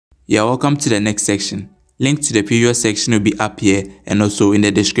Yeah, welcome to the next section. Link to the previous section will be up here and also in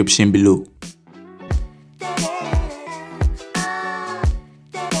the description below.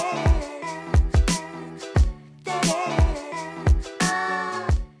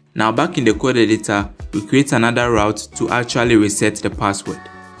 Now back in the code editor, we create another route to actually reset the password.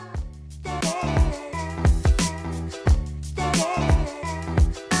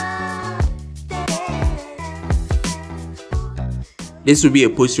 This will be a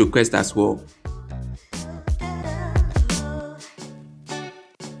post request as well.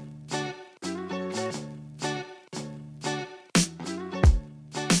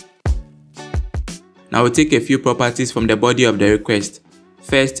 Now we'll take a few properties from the body of the request.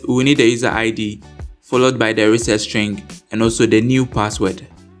 First, we will need the user ID, followed by the reset string and also the new password.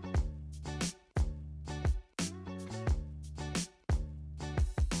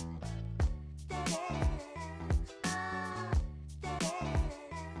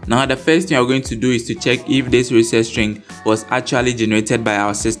 Now the first thing we're going to do is to check if this reset string was actually generated by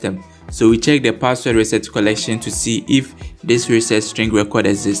our system. So we check the password reset collection to see if this reset string record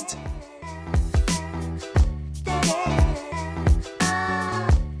exists.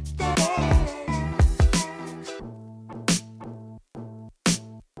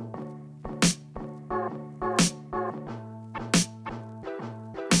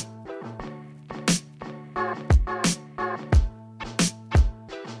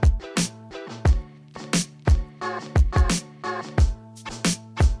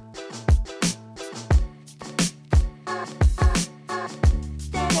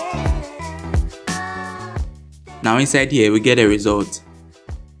 Now inside here we get a result.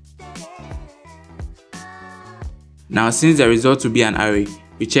 Now since the result will be an array,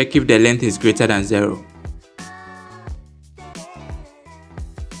 we check if the length is greater than 0.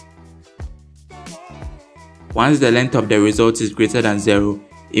 Once the length of the result is greater than 0,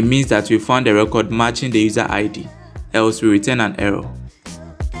 it means that we found a record matching the user ID, else we return an error.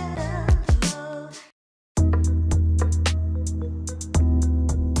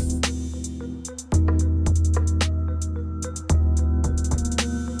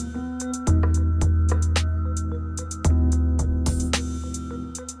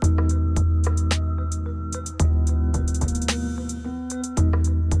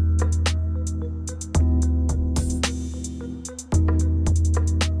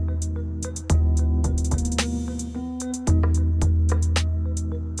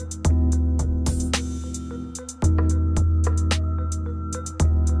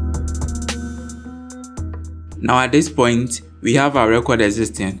 Now at this point, we have our record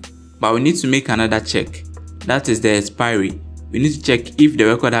existing, but we need to make another check. That is the expiry. We need to check if the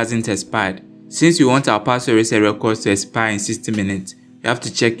record hasn't expired. Since we want our password reset records to expire in 60 minutes, we have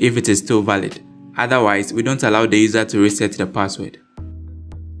to check if it is still valid. Otherwise, we don't allow the user to reset the password.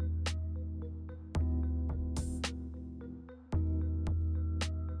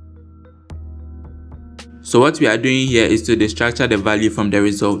 So what we are doing here is to destructure the value from the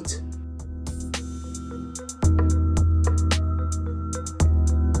result.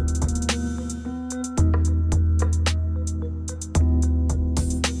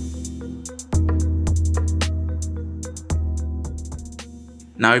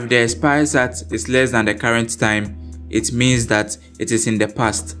 Now if the expire sat is less than the current time, it means that it is in the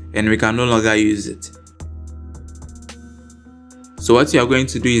past and we can no longer use it. So what we are going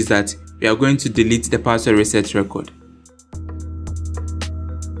to do is that we are going to delete the password reset record.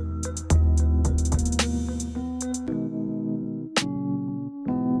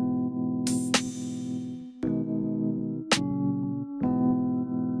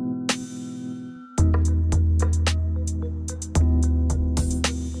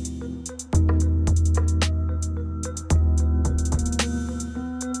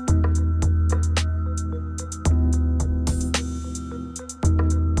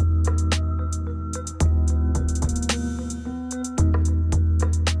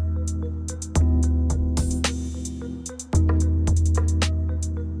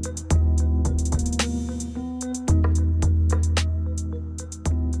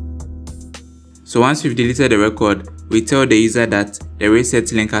 So once we've deleted the record, we tell the user that the reset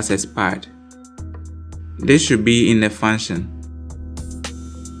link has expired. This should be in the function.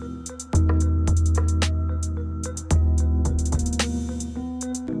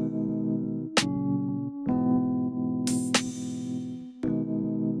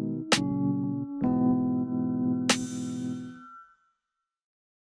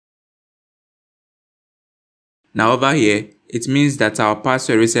 Now over here, it means that our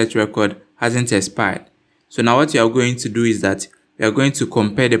password reset record hasn't expired. So now what we are going to do is that we are going to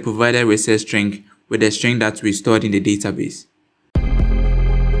compare the provided reset string with the string that we stored in the database.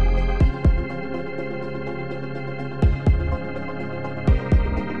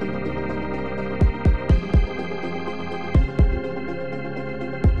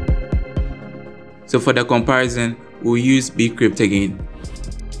 So for the comparison, we'll use bcrypt again.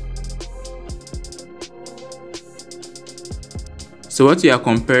 So what we are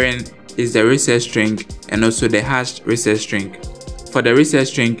comparing is the reset string and also the hashed reset string. For the reset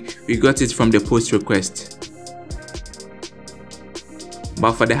string, we got it from the post request.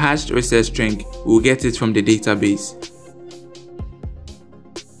 But for the hashed reset string, we'll get it from the database.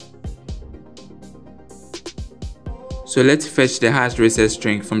 So let's fetch the hashed reset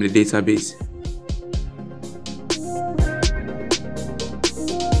string from the database.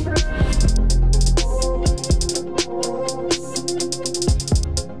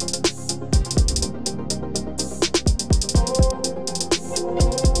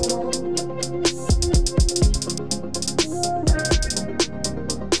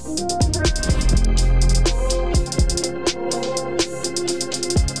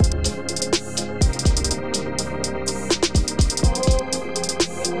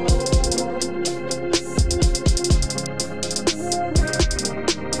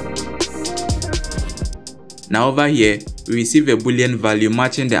 Now over here, we receive a boolean value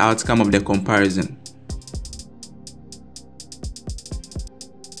matching the outcome of the comparison.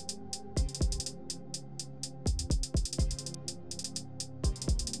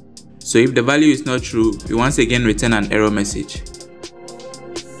 So if the value is not true, we once again return an error message.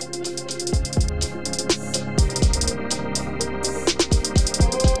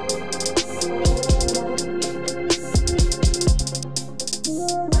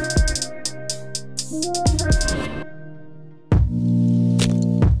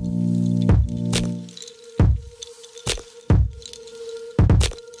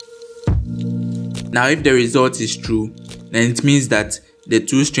 Now if the result is true, then it means that the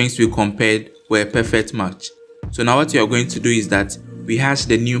two strings we compared were a perfect match. So now what we are going to do is that we hash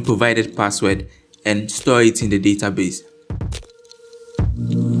the new provided password and store it in the database.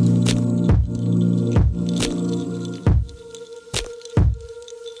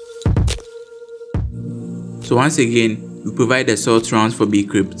 So once again, we provide the sort rounds for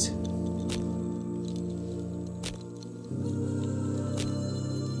bcrypt.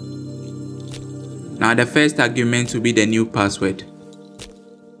 Now the first argument will be the new password.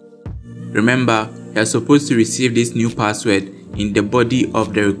 Remember, you are supposed to receive this new password in the body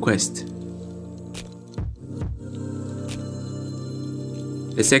of the request.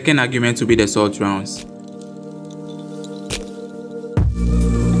 The second argument will be the sort rounds.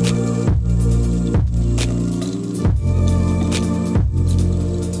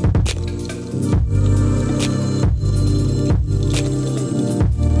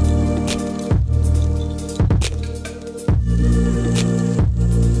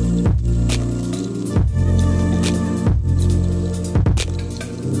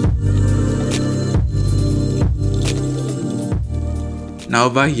 Now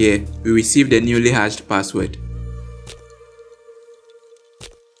over here, we receive the newly hashed password.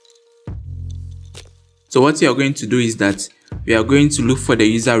 So what we are going to do is that we are going to look for the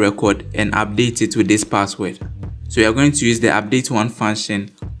user record and update it with this password. So we are going to use the update one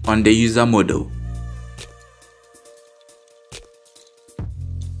function on the user model.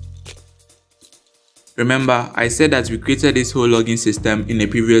 Remember, I said that we created this whole login system in a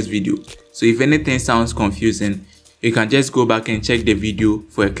previous video. So if anything sounds confusing, you can just go back and check the video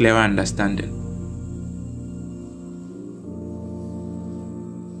for a clearer understanding.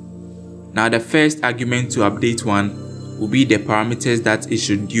 Now the first argument to update one will be the parameters that it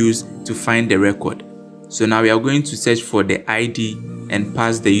should use to find the record. So now we are going to search for the ID and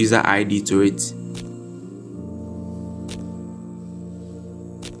pass the user ID to it.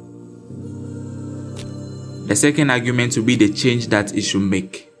 The second argument will be the change that it should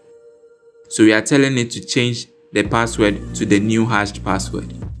make. So we are telling it to change the password to the new hashed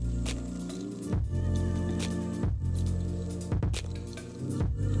password.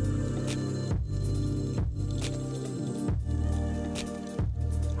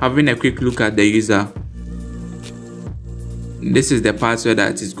 Having a quick look at the user, this is the password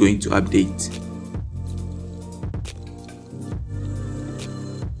that is going to update.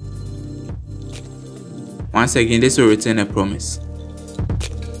 Once again, this will return a promise.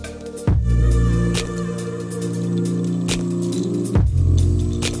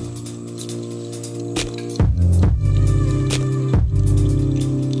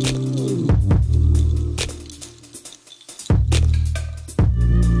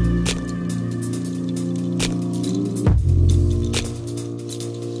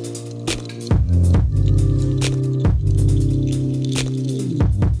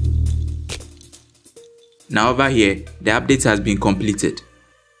 Now over here, the update has been completed.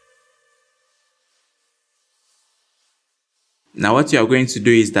 Now what you are going to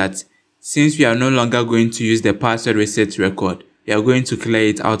do is that Since we are no longer going to use the password reset record, we are going to clear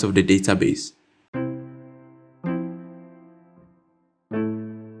it out of the database.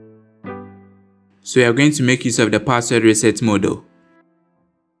 So we are going to make use of the password reset module.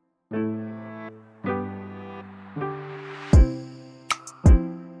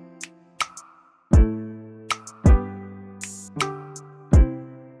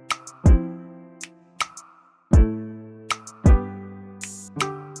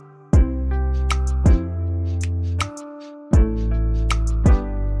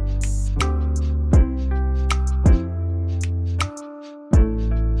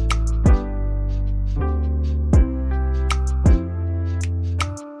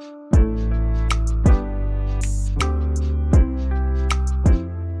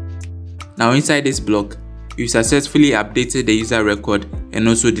 Now inside this block, we've successfully updated the user record and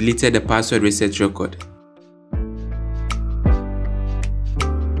also deleted the password reset record.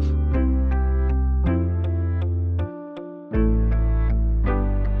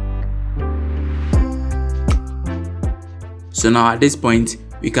 So now at this point,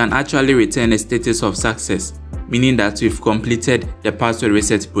 we can actually return a status of success, meaning that we've completed the password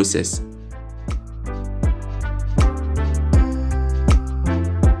reset process.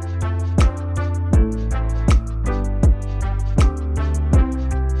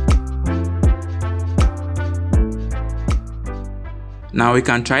 Now we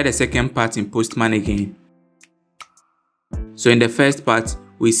can try the second part in Postman again. So in the first part,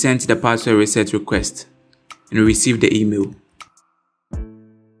 we sent the password reset request and we received the email.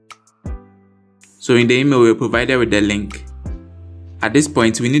 So in the email, we were provided with the link. At this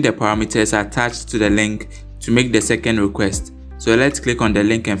point, we need the parameters attached to the link to make the second request. So let's click on the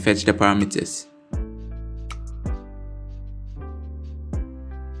link and fetch the parameters.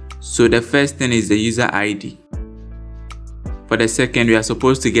 So the first thing is the user ID. For the second, we are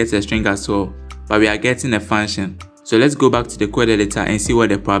supposed to get a string as well, but we are getting a function. So let's go back to the code editor and see what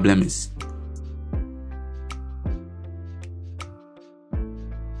the problem is.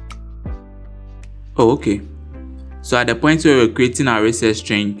 Oh, okay. So at the point where we're creating our reset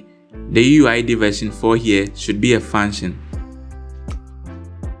string, the UUID version 4 here should be a function.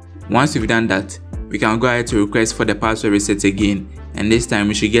 Once we've done that, we can go ahead to request for the password reset again, and this time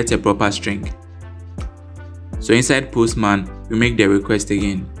we should get a proper string. So inside Postman, we make the request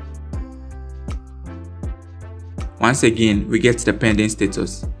again. Once again, we get the pending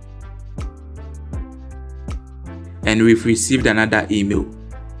status. And we've received another email.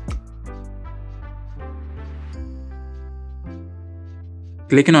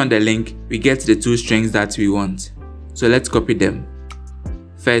 Clicking on the link, we get the two strings that we want. So let's copy them.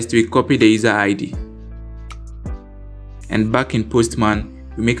 First, we copy the user ID. And back in Postman,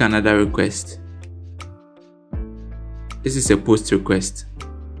 we make another request. This is a post request.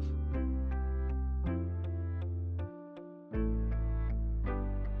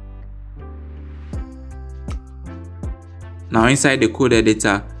 Now inside the code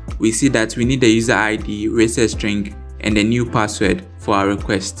editor, we see that we need the user ID, reset string, and a new password for our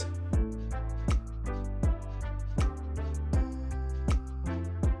request.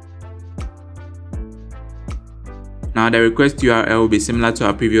 Now the request URL will be similar to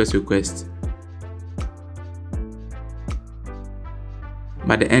our previous request,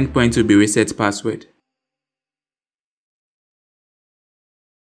 but the endpoint will be reset password.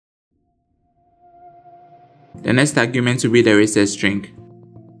 The next argument will be the reset string,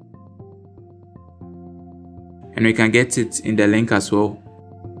 and we can get it in the link as well.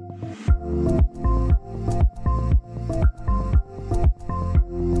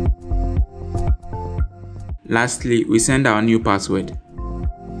 Lastly, we send our new password.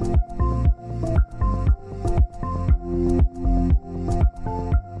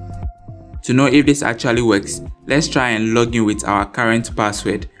 To know if this actually works, let's try and log in with our current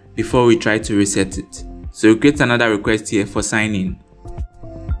password before we try to reset it. So we create another request here for sign in.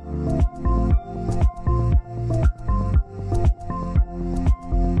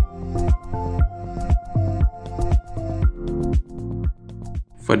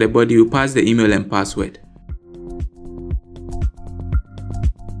 For the body, we'll pass the email and password.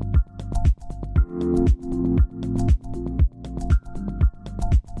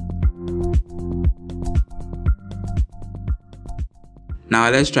 Now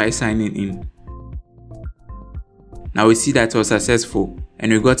let's try signing in. Now we see that it was successful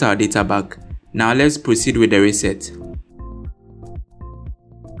and we got our data back. Now let's proceed with the reset.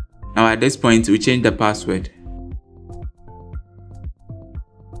 Now at this point, we change the password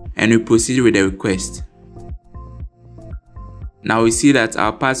and we proceed with the request. Now we see that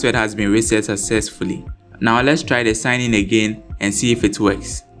our password has been reset successfully. Now let's try the sign in again and see if it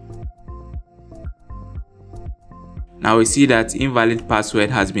works. Now we see that invalid password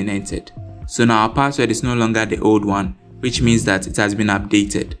has been entered. So now our password is no longer the old one, which means that it has been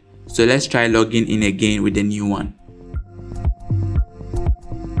updated. So let's try logging in again with the new one.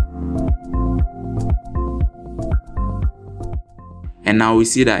 And now we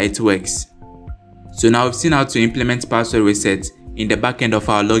see that it works. So now we've seen how to implement password reset in the backend of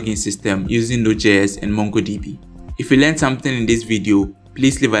our login system using Nodejs and mongodb. If you learned something in this video,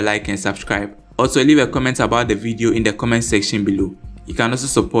 please leave a like and subscribe. Also leave a comment about the video in the comment section below. You can also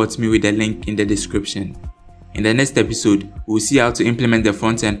support me with the link in the description. In the next episode, we'll see how to implement the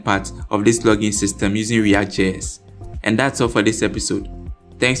front-end part of this login system using React.js. And that's all for this episode.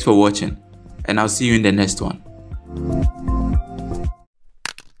 Thanks for watching, and I'll see you in the next one.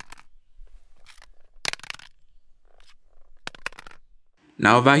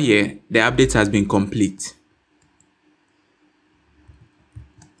 Now over here, the update has been complete.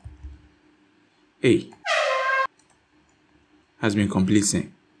 Has been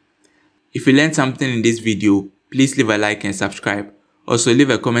completing. If you learned something in this video, please leave a like and subscribe. Also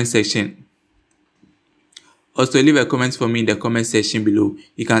leave a comment for me in the comment section below.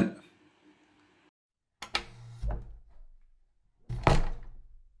 You can